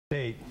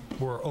State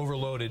were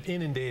overloaded,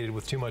 inundated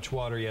with too much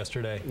water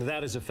yesterday.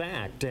 That is a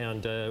fact,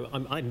 and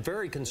I'm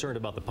very concerned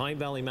about the Pine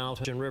Valley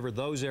Mountain River.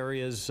 Those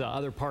areas,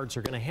 other parts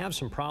are going to have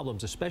some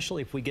problems,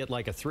 especially if we get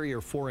like a 3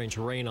 or 4 inch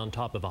rain on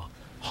top of a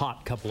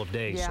hot couple of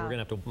days. Yeah. So we're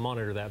going to have to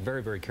monitor that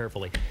very, very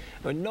carefully.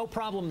 No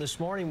problem this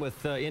morning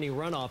with any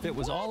runoff. It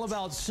was all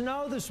about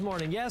snow this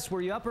morning. Yes,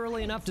 were you up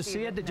early enough to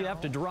see it? Did you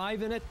have to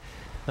drive in it?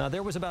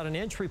 There was about an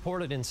inch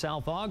reported in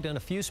South Ogden, a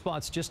few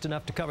spots just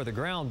enough to cover the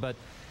ground, but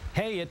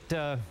hey,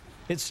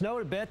 it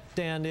snowed a bit,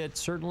 and it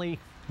certainly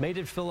made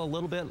it feel a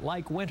little bit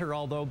like winter,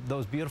 although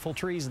those beautiful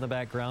trees in the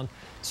background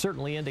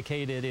certainly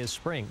indicate it is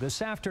spring.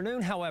 This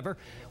afternoon, however,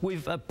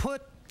 we've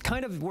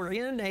we're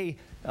in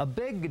a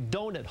big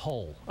donut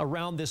hole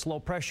around this low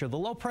pressure. The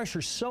low pressure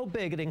is so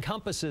big it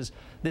encompasses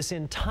this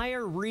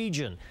entire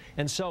region.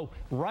 And so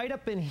right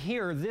up in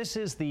here, this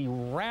is the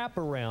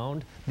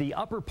wraparound, the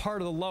upper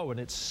part of the low, and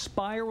it's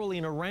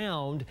spiraling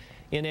around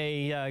in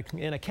a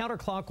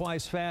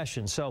counterclockwise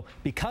fashion. So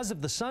because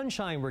of the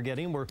sunshine we're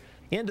getting, we're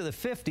into the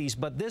 50s,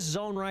 but this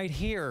zone right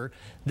here,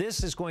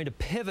 this is going to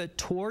pivot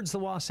towards the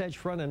Wasatch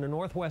Front and the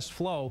northwest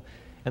flow,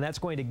 and that's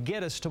going to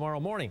get us tomorrow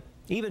morning.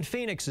 Even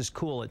Phoenix is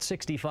cool at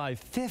 65,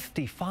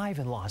 55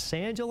 in Los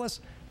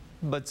Angeles,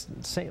 but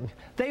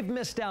they've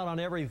missed out on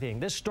everything.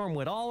 This storm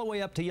went all the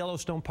way up to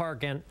Yellowstone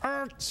Park and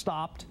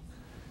stopped.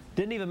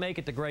 Didn't even make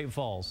it to Great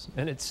Falls,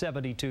 and it's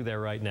 72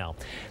 there right now.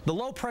 The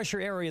low pressure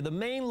area, the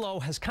main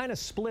low, has kind of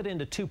split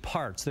into two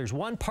parts. There's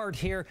one part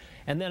here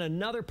and then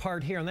another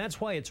part here, and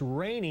that's why it's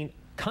raining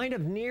kind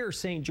of near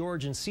St.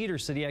 George and Cedar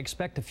City. I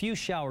expect a few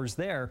showers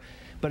there.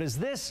 But as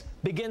this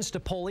begins to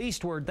pull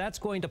eastward, that's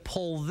going to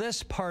pull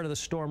this part of the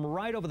storm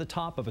right over the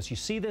top of us. You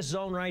see this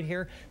zone right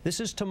here? This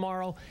is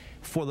tomorrow.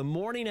 For the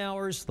morning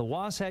hours, the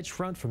Wasatch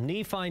Front from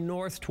Nephi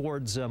north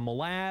towards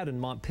Malad and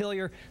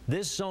Montpelier,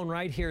 this zone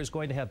right here is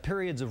going to have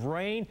periods of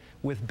rain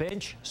with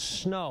bench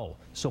snow.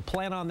 So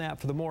plan on that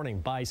for the morning.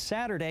 By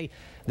Saturday,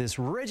 this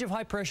ridge of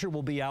high pressure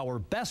will be our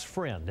best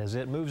friend as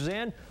it moves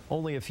in.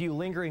 Only a few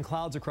lingering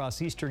clouds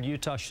across eastern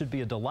Utah. Should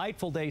be a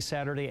delightful day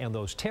Saturday, and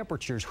those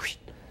temperatures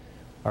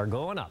are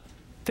going up.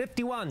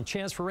 51,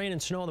 chance for rain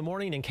and snow in the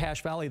morning in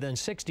Cache Valley, then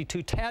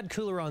 62. Tad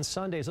cooler on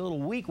Sundays. A little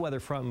weak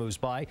weather front moves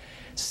by.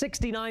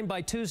 69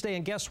 by Tuesday,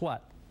 and guess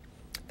what?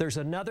 There's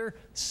another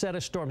set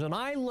of storms. And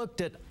I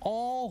looked at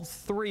all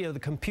three of the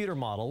computer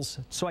models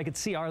so I could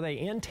see, are they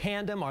in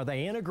tandem, are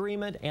they in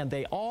agreement? And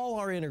they all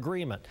are in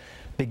agreement.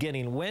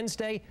 Beginning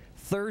Wednesday,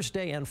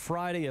 Thursday, and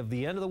Friday of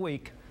the end of the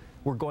week,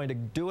 we're going to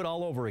do it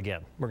all over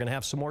again. We're going to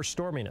have some more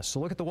storminess. So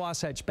look at the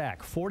Wasatch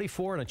back.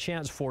 44 and a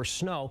chance for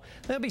snow.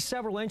 There'll be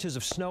several inches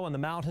of snow in the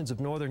mountains of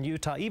northern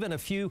Utah, even a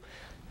few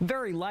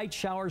very light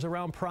showers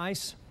around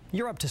Price.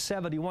 You're up to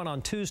 71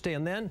 on Tuesday,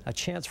 and then a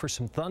chance for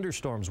some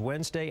thunderstorms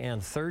Wednesday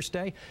and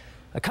Thursday.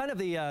 Kind of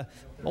the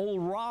old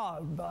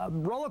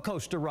roller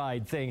coaster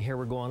ride thing here.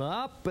 We're going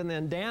up and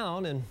then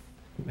down, and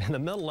in the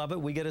middle of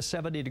it, we get a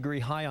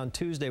 70-degree high on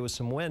Tuesday with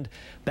some wind.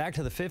 Back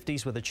to the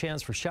 50s with a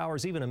chance for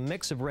showers, even a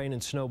mix of rain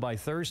and snow by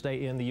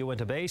Thursday in the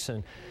Uinta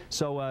Basin.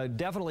 So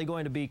definitely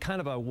going to be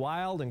kind of a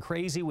wild and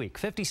crazy week.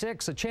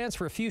 56, a chance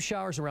for a few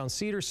showers around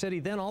Cedar City,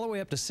 then all the way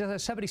up to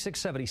 76,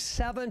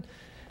 77,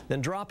 then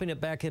dropping it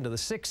back into the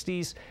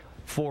 60s.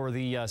 For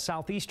the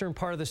southeastern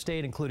part of the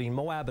state, including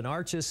Moab and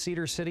Arches,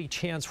 Cedar City,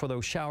 chance for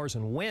those showers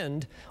and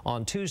wind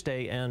on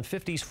Tuesday, and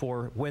 50s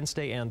for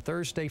Wednesday and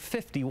Thursday.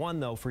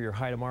 51, though, for your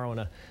high tomorrow, and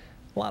a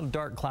lot of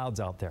dark clouds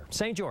out there.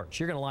 St. George,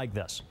 you're going to like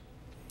this.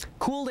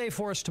 Cool day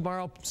for us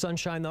tomorrow.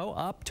 Sunshine, though,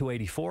 up to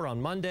 84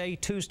 on Monday.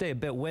 Tuesday, a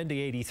bit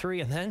windy,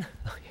 83. And then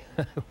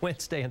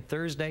Wednesday and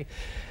Thursday,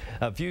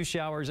 a few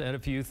showers and a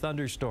few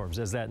thunderstorms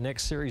as that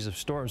next series of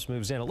storms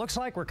moves in. It looks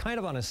like we're kind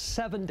of on a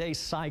 7-day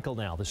cycle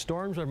now. The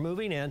storms are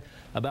moving in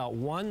about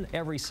one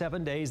every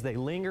 7 days. They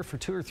linger for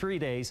 2 or 3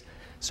 days.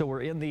 So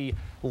we're in the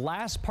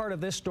last part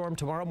of this storm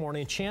tomorrow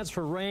morning. Chance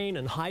for rain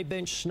and high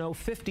bench snow.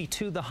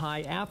 52 the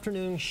high.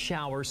 Afternoon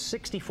showers.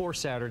 64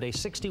 Saturday,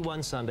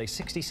 61 Sunday,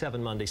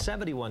 67 Monday,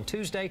 71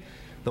 Tuesday.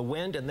 The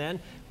wind, and then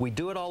we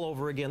do it all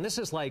over again. This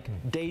is like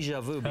deja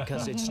vu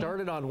because it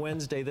started on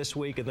Wednesday this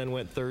week and then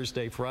went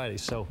Thursday, Friday.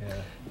 So yeah.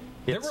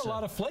 There were a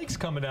lot of flakes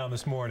coming down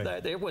this morning.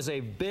 It was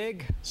a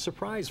big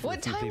surprise for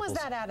What time was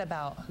that at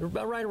about?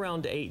 Right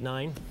around 8,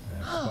 9.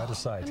 Yeah, quite a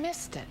sight. I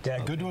missed it.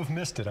 Yeah, good to have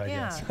missed it, I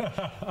guess.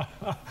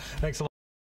 Thanks a lot.